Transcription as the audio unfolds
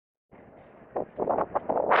Hey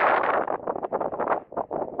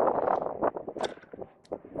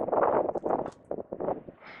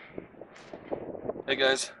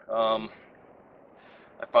guys, I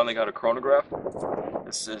finally got a chronograph.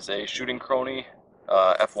 This is a shooting Chrony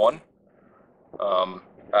F1.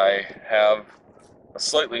 I have a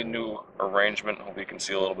slightly new arrangement. Hope you can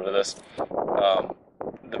see a little bit of this.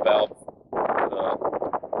 The valve,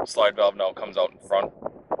 the slide valve now comes out in front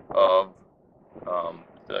of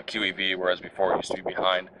the QEV, whereas before it used to be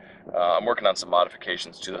behind. I'm working on some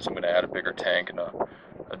modifications to this. I'm going to add a bigger tank and a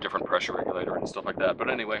different pressure regulator and stuff like that. But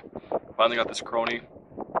anyway, finally got this Chrony.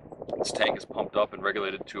 This tank is pumped up and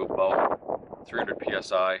regulated to about 300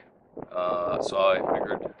 psi. So I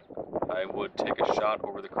figured I would take a shot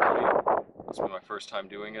over the Chrony. This will be my first time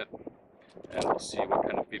doing it, and we'll see what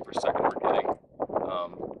kind of feet per second we're getting.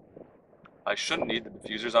 I shouldn't need the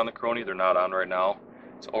diffusers on the Chrony. They're not on right now.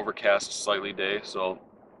 It's overcast slightly day, so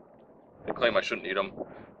they claim I shouldn't need them.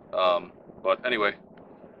 But anyway,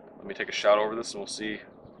 let me take a shot over this and we'll see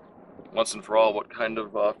once and for all what kind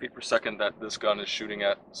of feet per second that this gun is shooting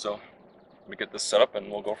at. So let me get this set up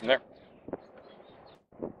and we'll go from there.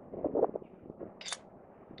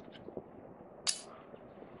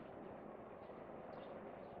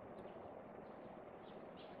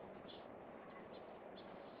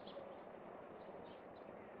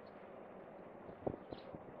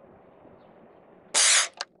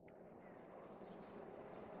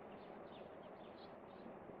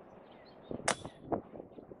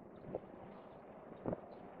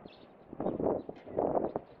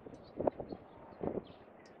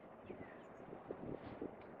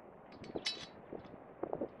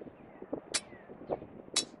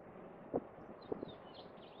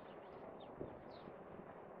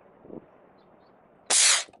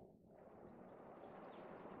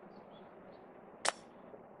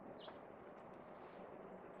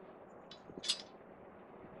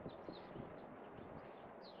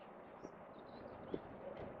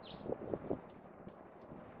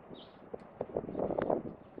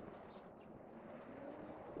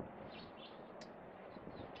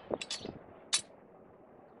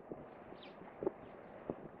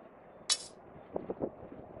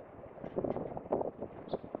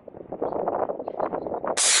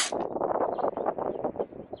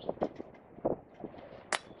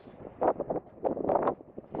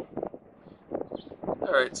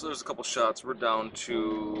 Alright, so there's a couple shots. We're down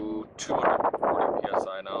to 240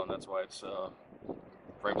 psi now, and that's why it's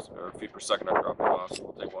frames or feet per second are dropping off. So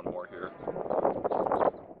we'll take one more here.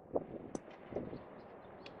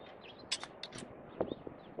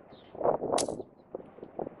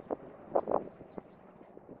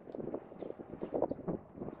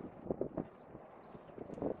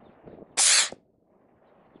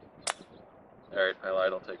 Alright, I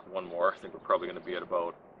lied. I'll take one more. I think we're probably going to be at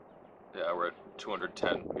about, yeah, we're at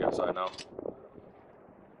 210 psi now.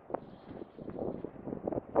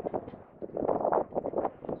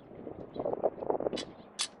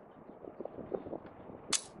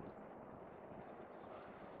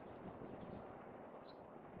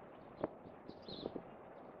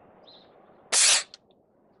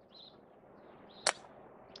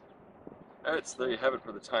 Alright, so there you have it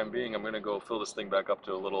for the time being. I'm going to go fill this thing back up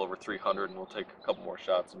to a little over 300 and we'll take a couple more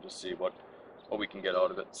shots and just see what we can get out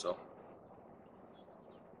of it. So.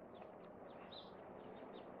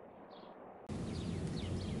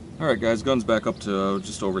 Alright guys, gun's back up to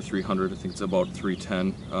just over 300. I think it's about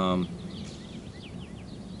 310.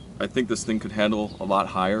 I think this thing could handle a lot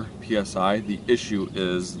higher PSI. The issue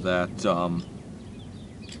is that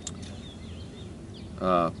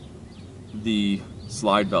the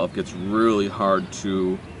slide valve gets really hard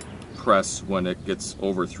to press when it gets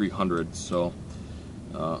over 300, so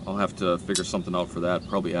I'll have to figure something out for that.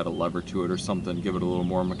 Probably add a lever to it or something, give it a little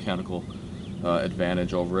more mechanical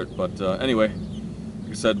advantage over it. But anyway,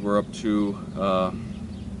 like I said, we're up to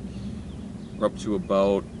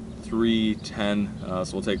about 310,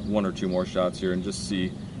 so we'll take one or two more shots here and just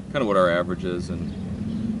see kind of what our average is, and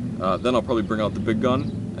then I'll probably bring out the big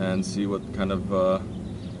gun and see what kind of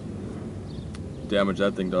damage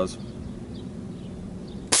that thing does.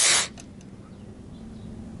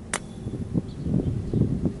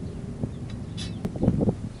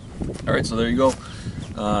 Alright, so there you go.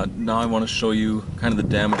 Now I want to show you kind of the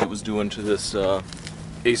damage it was doing to this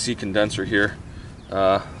AC condenser here.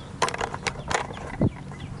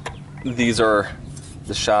 These are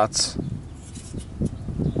the shots.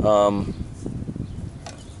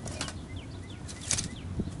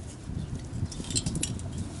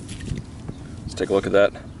 Let's take a look at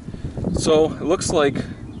that. So it looks like,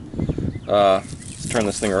 let's turn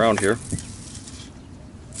this thing around here.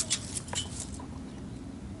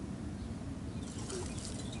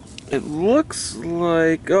 It looks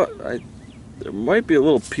like there might be a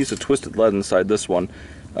little piece of twisted lead inside this one,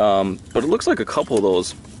 but it looks like a couple of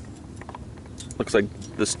those. Looks like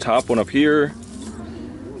this top one up here,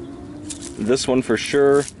 this one for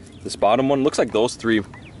sure, this bottom one. Looks like those three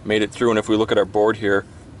made it through, and if we look at our board here,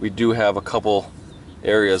 we do have a couple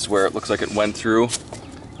areas where it looks like it went through.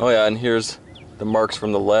 Oh yeah, and here's the marks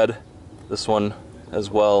from the lead. This one as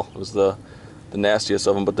well was the nastiest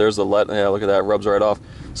of them, but there's the lead. Yeah, look at that, rubs right off.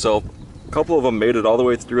 So a couple of them made it all the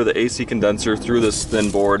way through the AC condenser, through this thin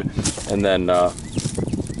board, and then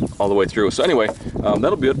all the way through. So anyway,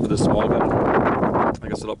 that'll be it for this small gun.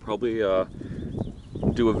 Like I said, I'll probably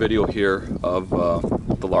do a video here of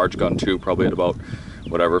the large gun too, probably at about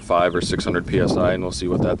whatever 500 or 600 psi, and we'll see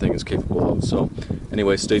what that thing is capable of. So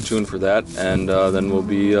anyway, stay tuned for that, and then we'll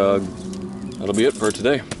be that'll be it for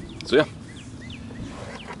today. So yeah.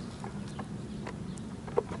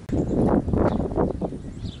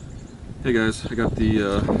 Hey guys, I got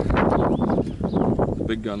the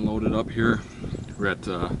big gun loaded up here. We're at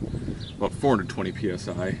about 420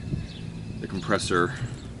 psi. The compressor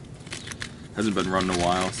hasn't been running a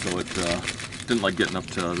while, so it didn't like getting up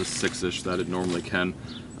to the 6-ish that it normally can.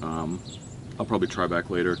 I'll probably try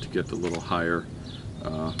back later to get a little higher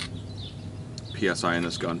psi in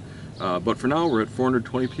this gun. But for now, we're at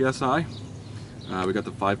 420 psi. We got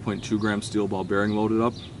the 5.2 gram steel ball bearing loaded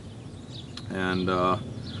up, and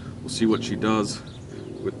we'll see what she does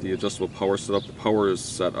with the adjustable power setup. The power is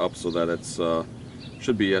set up so that it's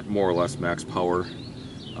should be at more or less max power.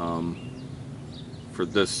 For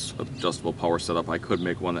this adjustable power setup, I could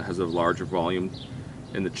make one that has a larger volume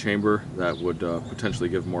in the chamber that would potentially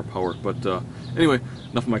give more power. But anyway,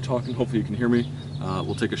 enough of my talking. Hopefully you can hear me.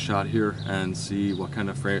 We'll take a shot here and see what kind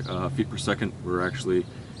of feet per second we're actually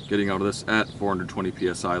getting out of this at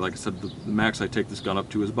 420 psi. Like I said, the max I take this gun up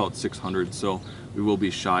to is about 600, so we will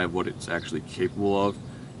be shy of what it's actually capable of.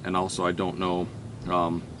 And also, I don't know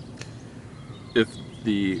if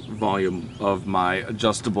the volume of my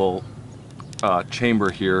adjustable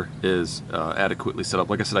chamber here is adequately set up.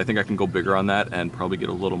 Like I said, I think I can go bigger on that and probably get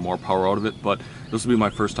a little more power out of it, but this will be my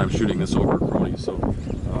first time shooting this over a Chrony, so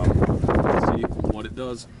let's see what it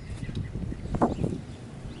does.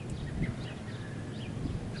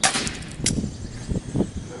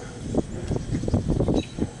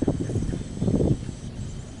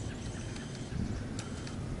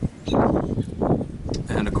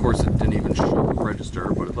 And of course it didn't even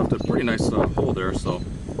register, but it left a pretty nice hole there, so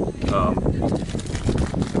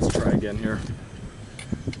let's try again here.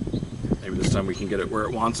 Maybe this time we can get it where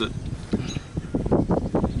it wants it.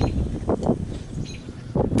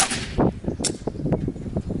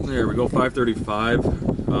 There we go, 535.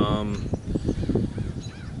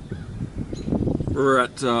 We're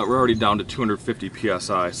already down to 250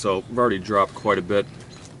 psi, so we've already dropped quite a bit.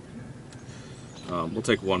 We'll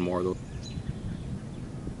take one more though.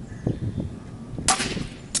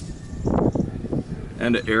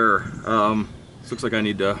 And error. This looks like I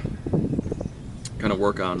need to kind of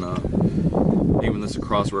work on aiming this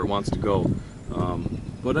across where it wants to go.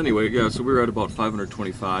 But anyway, yeah, so we were at about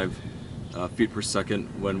 525 feet per second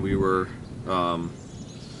when we were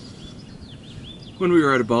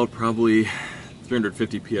at about probably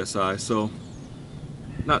 350 psi, so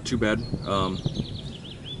not too bad.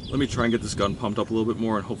 Let me try and get this gun pumped up a little bit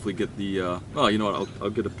more and hopefully get the, well, you know what, I'll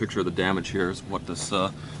get a picture of the damage here, is what this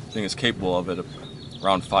thing is capable of at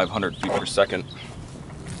around 500 feet per second.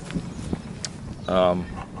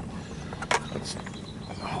 Let's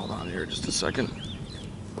hold on here just a second.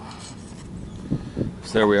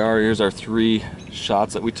 So there we are. Here's our 3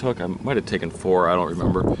 shots that we took. I might have taken 4. I don't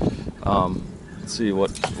remember. Let's see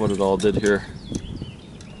what it all did here.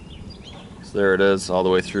 So there it is, all the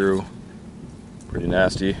way through. Pretty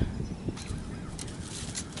nasty.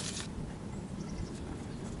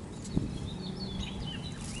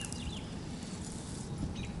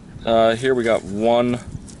 Here we got one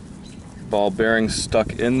ball bearing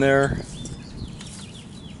stuck in there.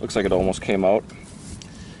 Looks like it almost came out.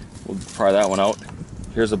 We'll try that one out.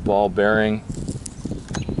 Here's a ball bearing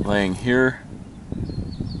laying here.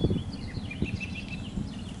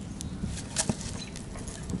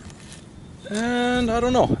 And I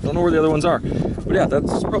don't know where the other ones are. But yeah,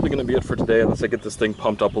 that's probably going to be it for today, unless I get this thing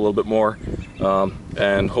pumped up a little bit more,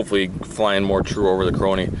 and hopefully flying more true over the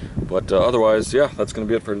Chrony. But otherwise, yeah, that's going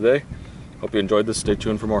to be it for today. Hope you enjoyed this. Stay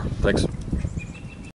tuned for more. Thanks.